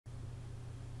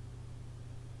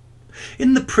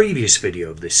In the previous video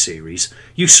of this series,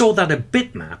 you saw that a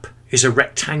bitmap is a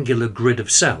rectangular grid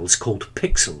of cells called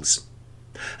pixels.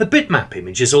 A bitmap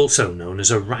image is also known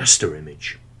as a raster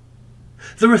image.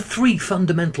 There are three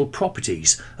fundamental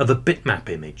properties of a bitmap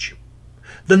image.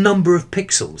 The number of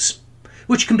pixels,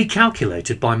 which can be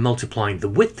calculated by multiplying the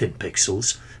width in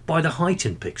pixels by the height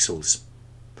in pixels.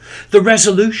 The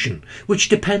resolution, which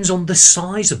depends on the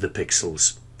size of the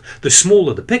pixels. The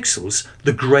smaller the pixels,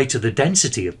 the greater the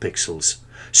density of pixels,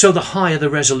 so the higher the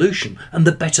resolution and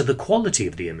the better the quality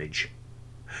of the image.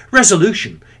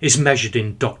 Resolution is measured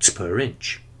in dots per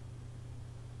inch.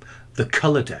 The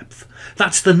colour depth,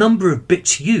 that's the number of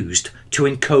bits used to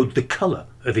encode the colour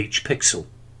of each pixel.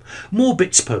 More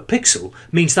bits per pixel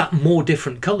means that more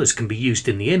different colours can be used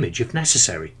in the image if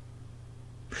necessary.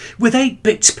 With 8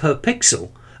 bits per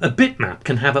pixel, a bitmap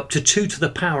can have up to 2 to the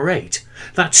power 8,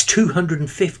 that's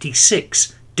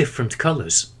 256 different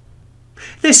colours.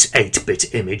 This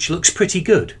 8-bit image looks pretty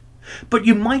good, but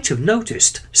you might have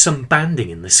noticed some banding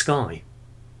in the sky.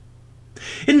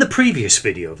 In the previous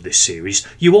video of this series,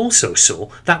 you also saw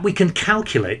that we can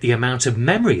calculate the amount of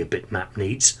memory a bitmap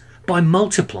needs by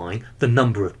multiplying the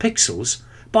number of pixels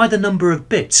by the number of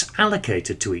bits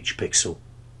allocated to each pixel.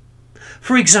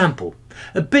 For example,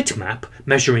 a bitmap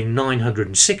measuring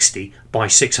 960 by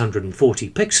 640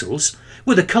 pixels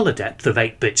with a colour depth of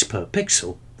 8 bits per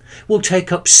pixel will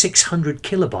take up 600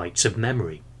 kilobytes of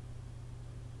memory.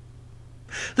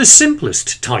 The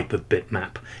simplest type of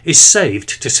bitmap is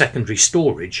saved to secondary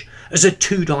storage as a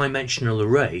two-dimensional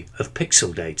array of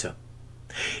pixel data.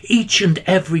 Each and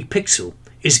every pixel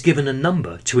is given a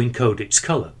number to encode its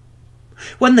colour.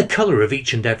 When the colour of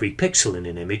each and every pixel in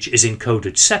an image is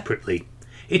encoded separately,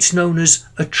 it's known as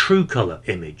a true colour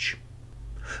image.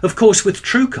 Of course, with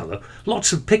true colour,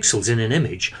 lots of pixels in an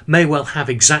image may well have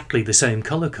exactly the same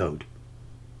colour code.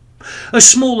 A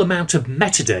small amount of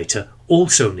metadata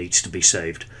also needs to be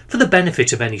saved for the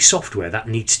benefit of any software that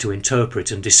needs to interpret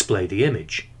and display the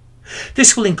image.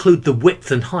 This will include the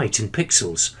width and height in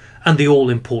pixels and the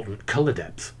all-important colour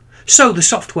depth, so the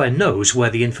software knows where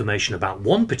the information about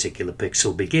one particular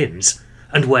pixel begins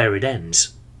and where it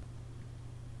ends.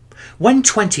 When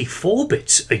 24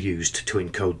 bits are used to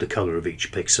encode the colour of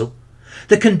each pixel,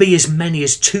 there can be as many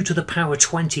as 2 to the power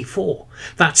 24,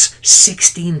 that's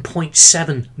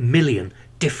 16.7 million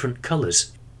different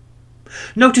colours.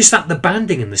 Notice that the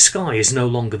banding in the sky is no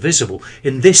longer visible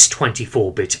in this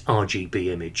 24-bit RGB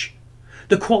image.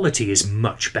 The quality is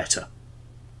much better.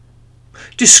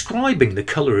 Describing the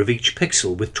colour of each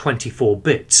pixel with 24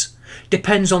 bits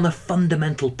depends on a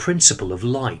fundamental principle of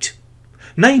light.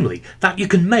 Namely, that you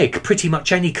can make pretty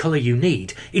much any colour you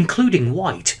need, including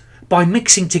white, by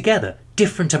mixing together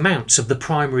different amounts of the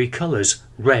primary colours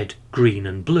red, green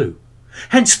and blue,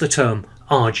 hence the term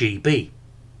RGB.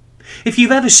 If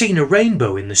you've ever seen a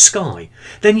rainbow in the sky,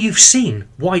 then you've seen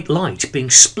white light being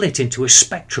split into a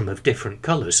spectrum of different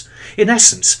colours, in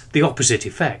essence the opposite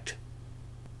effect.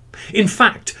 In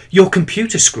fact, your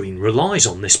computer screen relies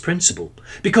on this principle,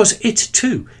 because it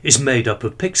too is made up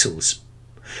of pixels.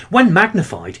 When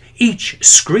magnified, each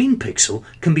screen pixel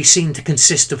can be seen to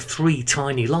consist of 3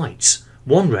 tiny lights,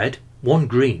 one red, one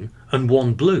green and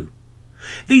one blue.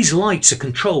 These lights are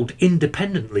controlled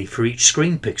independently for each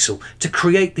screen pixel to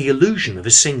create the illusion of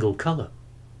a single colour.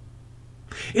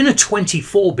 In a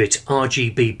 24-bit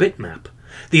RGB bitmap,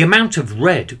 the amount of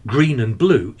red, green and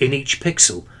blue in each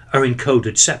pixel are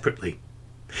encoded separately.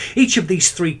 Each of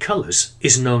these 3 colours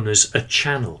is known as a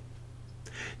channel.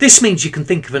 This means you can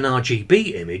think of an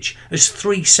RGB image as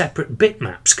 3 separate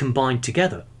bitmaps combined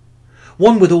together.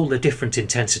 One with all the different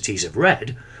intensities of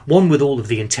red, one with all of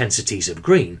the intensities of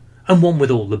green, and one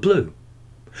with all the blue.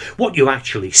 What you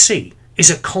actually see is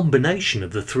a combination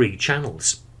of the 3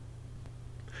 channels.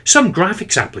 Some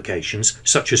graphics applications,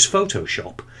 such as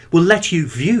Photoshop, will let you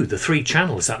view the 3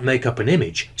 channels that make up an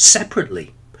image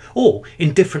separately, or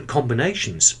in different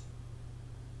combinations.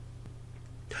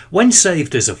 When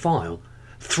saved as a file,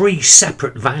 3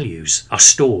 separate values are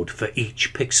stored for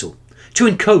each pixel to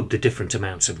encode the different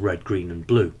amounts of red, green and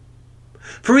blue.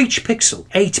 For each pixel,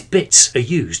 8 bits are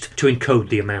used to encode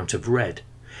the amount of red,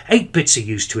 8 bits are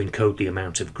used to encode the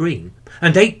amount of green,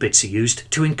 and 8 bits are used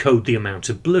to encode the amount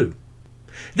of blue.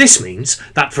 This means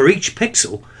that for each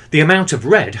pixel, the amount of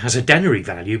red has a denary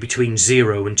value between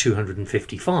 0 and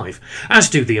 255, as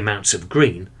do the amounts of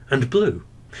green and blue.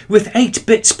 With 8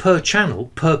 bits per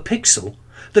channel per pixel,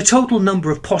 the total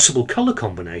number of possible colour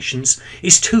combinations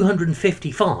is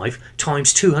 255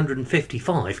 times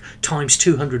 255 times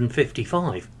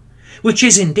 255, which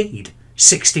is indeed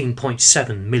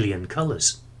 16.7 million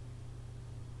colours.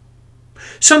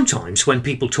 Sometimes when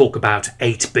people talk about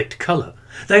 8-bit colour,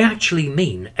 they actually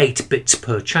mean 8 bits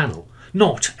per channel,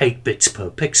 not 8 bits per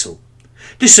pixel.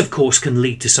 This of course can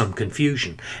lead to some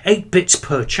confusion. 8 bits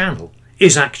per channel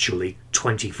is actually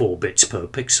 24 bits per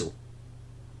pixel.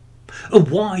 A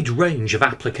wide range of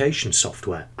application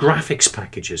software, graphics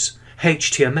packages,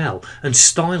 HTML and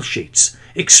style sheets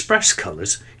express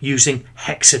colours using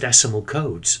hexadecimal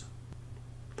codes.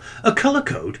 A colour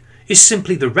code is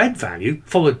simply the red value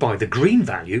followed by the green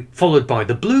value followed by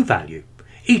the blue value,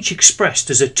 each expressed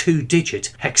as a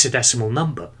 2-digit hexadecimal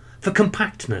number for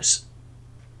compactness.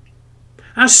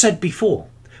 As said before,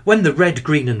 when the red,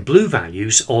 green and blue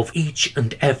values of each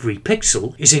and every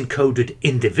pixel is encoded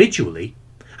individually,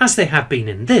 as they have been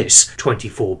in this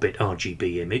 24-bit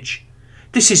RGB image,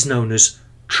 this is known as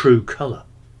true colour.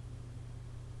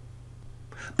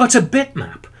 But a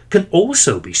bitmap can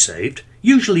also be saved,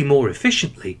 usually more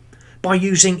efficiently, by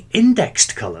using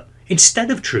indexed colour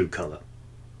instead of true colour.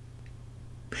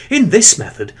 In this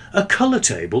method, a colour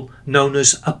table known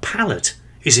as a palette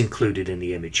is included in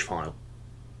the image file.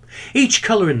 Each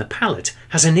colour in the palette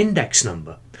has an index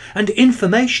number, and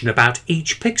information about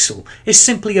each pixel is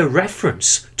simply a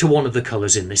reference to one of the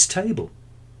colours in this table.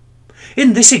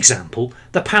 In this example,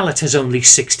 the palette has only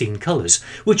 16 colours,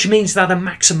 which means that a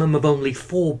maximum of only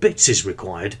 4 bits is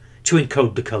required to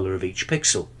encode the colour of each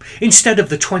pixel, instead of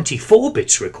the 24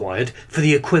 bits required for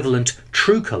the equivalent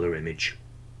true colour image.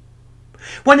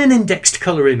 When an indexed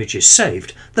colour image is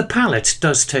saved, the palette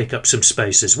does take up some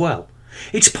space as well.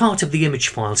 It's part of the image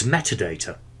file's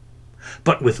metadata.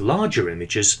 But with larger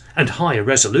images and higher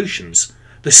resolutions,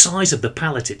 the size of the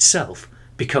palette itself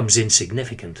becomes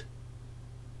insignificant.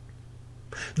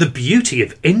 The beauty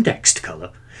of indexed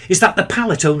colour is that the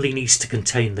palette only needs to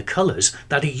contain the colours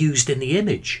that are used in the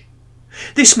image.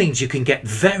 This means you can get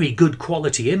very good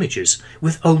quality images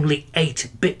with only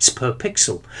 8 bits per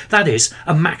pixel, that is,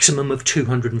 a maximum of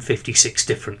 256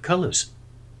 different colours.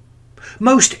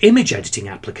 Most image editing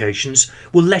applications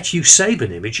will let you save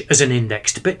an image as an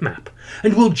indexed bitmap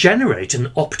and will generate an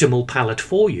optimal palette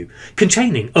for you,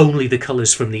 containing only the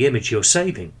colours from the image you're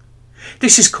saving.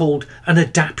 This is called an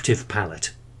adaptive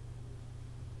palette.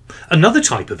 Another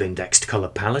type of indexed colour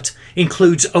palette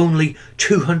includes only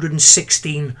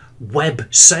 216 web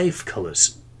save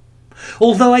colours.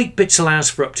 Although 8 bits allows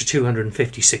for up to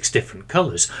 256 different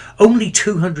colours, only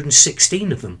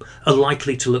 216 of them are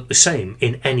likely to look the same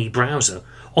in any browser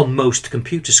on most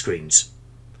computer screens.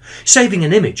 Saving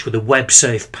an image with a web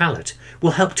save palette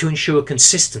will help to ensure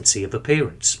consistency of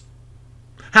appearance.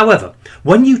 However,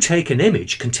 when you take an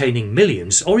image containing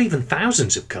millions or even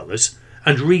thousands of colours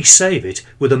and resave it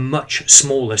with a much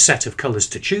smaller set of colours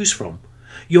to choose from,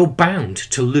 you're bound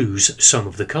to lose some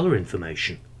of the colour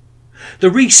information. The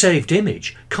resaved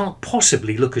image can't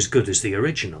possibly look as good as the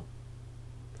original.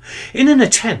 In an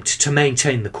attempt to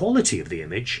maintain the quality of the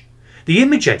image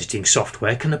editing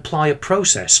software can apply a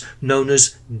process known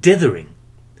as dithering.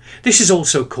 This is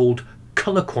also called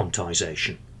colour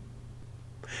quantisation.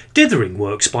 Dithering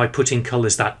works by putting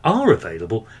colours that are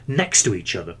available next to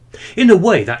each other, in a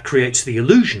way that creates the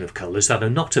illusion of colours that are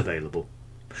not available.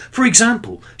 For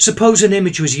example, suppose an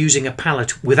image was using a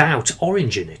palette without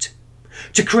orange in it.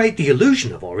 To create the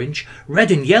illusion of orange, red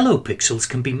and yellow pixels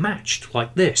can be matched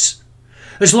like this.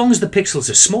 As long as the pixels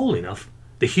are small enough,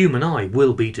 the human eye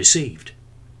will be deceived.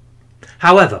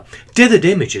 However, dithered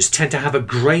images tend to have a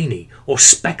grainy or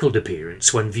speckled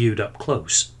appearance when viewed up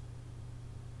close.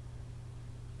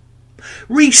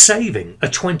 Resaving a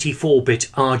 24-bit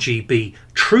RGB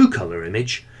true colour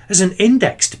image as an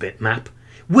indexed bitmap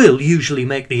will usually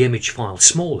make the image file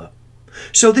smaller.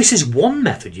 So this is one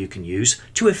method you can use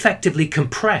to effectively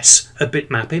compress a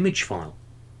bitmap image file.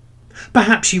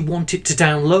 Perhaps you want it to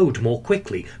download more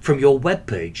quickly from your web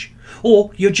page,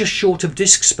 or you're just short of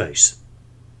disk space.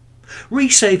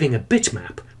 Resaving a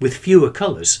bitmap with fewer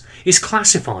colours is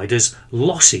classified as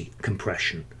lossy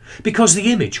compression because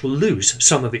the image will lose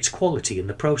some of its quality in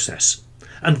the process,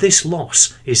 and this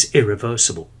loss is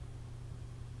irreversible.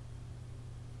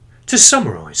 To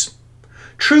summarise,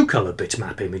 true colour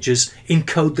bitmap images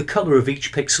encode the colour of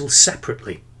each pixel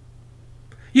separately.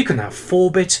 You can have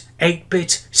 4-bit,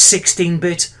 8-bit,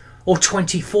 16-bit or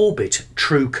 24-bit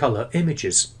true colour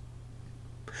images.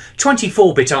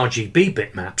 24-bit RGB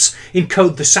bitmaps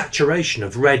encode the saturation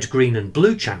of red, green and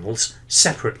blue channels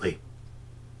separately.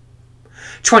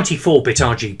 24-bit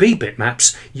RGB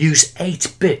bitmaps use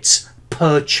 8 bits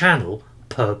per channel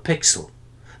per pixel.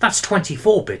 That's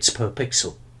 24 bits per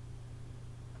pixel.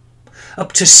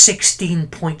 Up to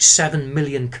 16.7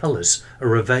 million colours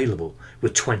are available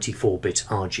with 24-bit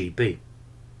RGB.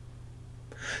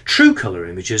 True colour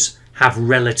images have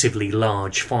relatively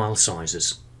large file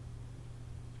sizes.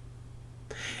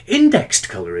 Indexed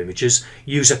colour images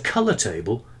use a colour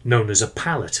table known as a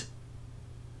palette.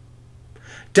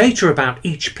 Data about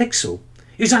each pixel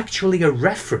is actually a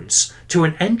reference to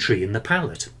an entry in the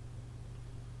palette.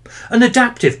 An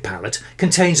adaptive palette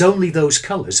contains only those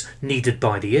colours needed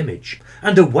by the image,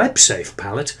 and a web-safe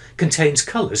palette contains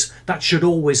colours that should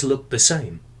always look the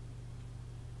same.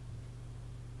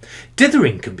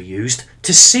 Dithering can be used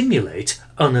to simulate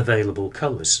unavailable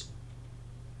colours.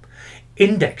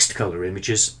 Indexed colour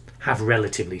images have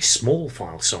relatively small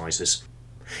file sizes.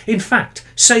 In fact,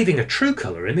 saving a true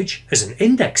colour image as an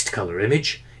indexed colour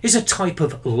image is a type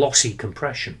of lossy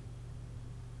compression.